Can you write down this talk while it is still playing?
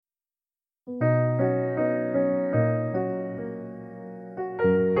This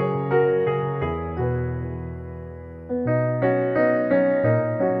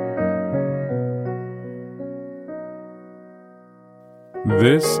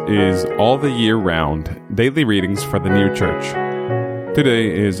is All the Year Round, daily readings for the New Church.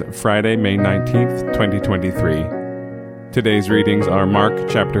 Today is Friday, May 19th, 2023. Today's readings are Mark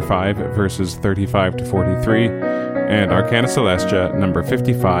chapter 5, verses 35 to 43, and Arcana Celestia, number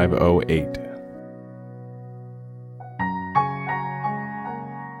 5508.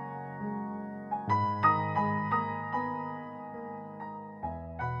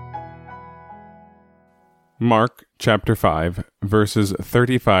 Mark chapter 5, verses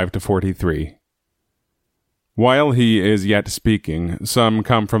 35 to 43. While he is yet speaking, some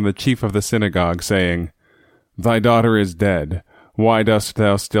come from the chief of the synagogue, saying, "Thy daughter is dead. Why dost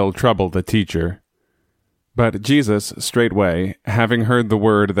thou still trouble the teacher?" But Jesus straightway, having heard the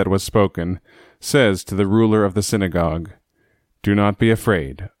word that was spoken, says to the ruler of the synagogue, "Do not be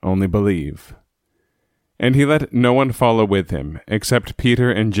afraid, only believe." And he let no one follow with him, except Peter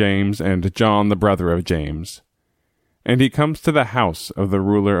and James and John the brother of James. And he comes to the house of the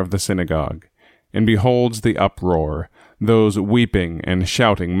ruler of the synagogue, and beholds the uproar, those weeping and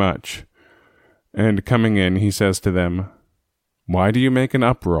shouting much. And coming in, he says to them, "Why do you make an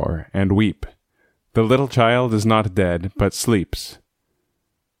uproar and weep? The little child is not dead, but sleeps."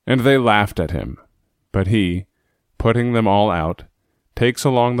 And they laughed at him. But he, putting them all out, takes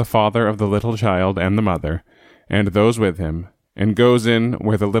along the father of the little child and the mother, and those with him, and goes in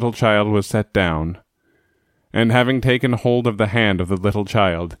where the little child was set down. And having taken hold of the hand of the little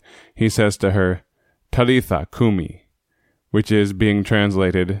child, he says to her, "Talitha cumi," which is, being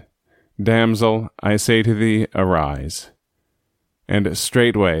translated, "Damsel, I say to thee, arise." And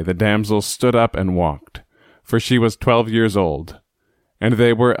straightway the damsel stood up and walked, for she was 12 years old. And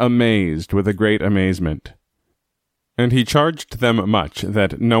they were amazed with a great amazement. And he charged them much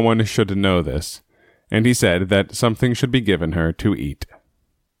that no one should know this, and he said that something should be given her to eat.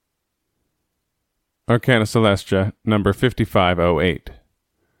 Arcana Celestia, number 5508.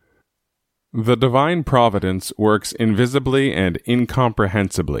 The divine providence works invisibly and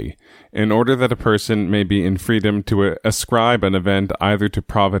incomprehensibly, in order that a person may be in freedom to ascribe an event either to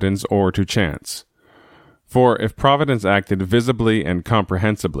providence or to chance. For if providence acted visibly and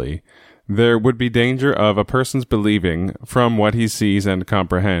comprehensibly, there would be danger of a person's believing, from what he sees and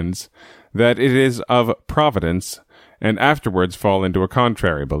comprehends, that it is of providence, and afterwards fall into a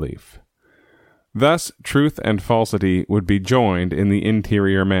contrary belief. Thus truth and falsity would be joined in the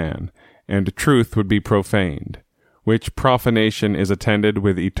interior man, and truth would be profaned, which profanation is attended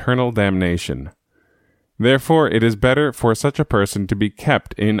with eternal damnation. Therefore it is better for such a person to be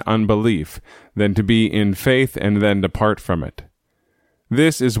kept in unbelief than to be in faith and then depart from it.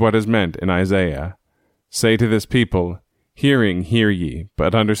 This is what is meant in Isaiah. "Say to this people, Hearing hear ye,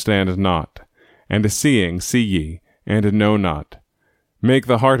 but understand not, and seeing see ye, and know not. Make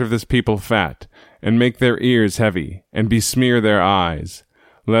the heart of this people fat, and make their ears heavy, and besmear their eyes,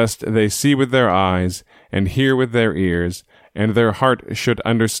 lest they see with their eyes, and hear with their ears, and their heart should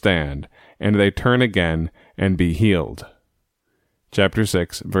understand, and they turn again, and be healed." Chapter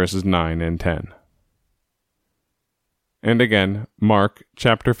 6, verses 9 and 10. And again, Mark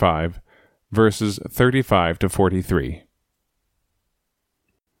chapter 5, verses 35 to 43.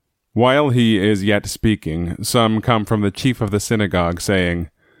 While he is yet speaking, some come from the chief of the synagogue, saying,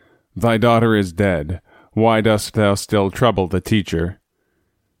 "Thy daughter is dead. Why dost thou still trouble the teacher?"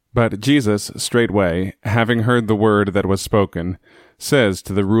 But Jesus straightway, having heard the word that was spoken, says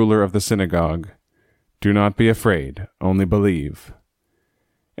to the ruler of the synagogue, "Do not be afraid, only believe."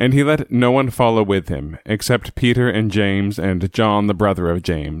 And he let no one follow with him, except Peter and James and John the brother of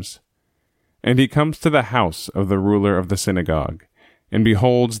James. And he comes to the house of the ruler of the synagogue, and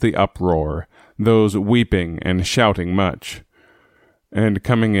beholds the uproar, those weeping and shouting much. And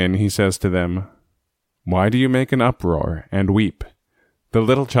coming in, he says to them, "Why do you make an uproar and weep? The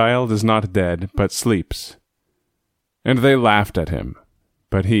little child is not dead, but sleeps." And they laughed at him.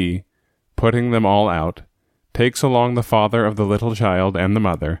 But he, putting them all out, takes along the father of the little child and the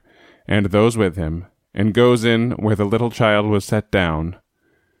mother, and those with him, and goes in where the little child was set down.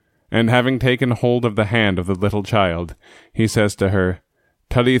 And having taken hold of the hand of the little child, he says to her,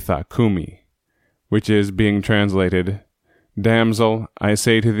 "Talitha cumi," which is, being translated, "Damsel, I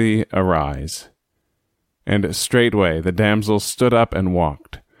say to thee, arise." And straightway the damsel stood up and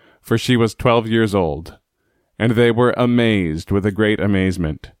walked, for she was 12 years old. And they were amazed with a great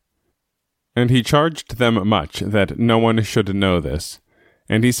amazement. And he charged them much that no one should know this,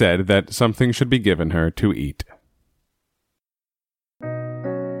 and he said that something should be given her to eat.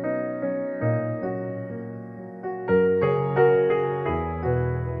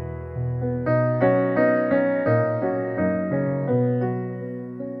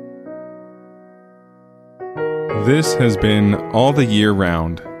 This has been All the Year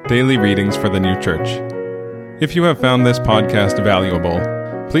Round, Daily Readings for the New Church. If you have found this podcast valuable,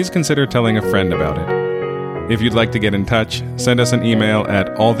 please consider telling a friend about it. If you'd like to get in touch, send us an email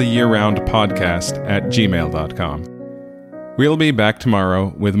at alltheyearroundpodcast@gmail.com. We'll be back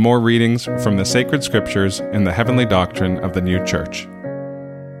tomorrow with more readings from the sacred scriptures and the heavenly doctrine of the new church.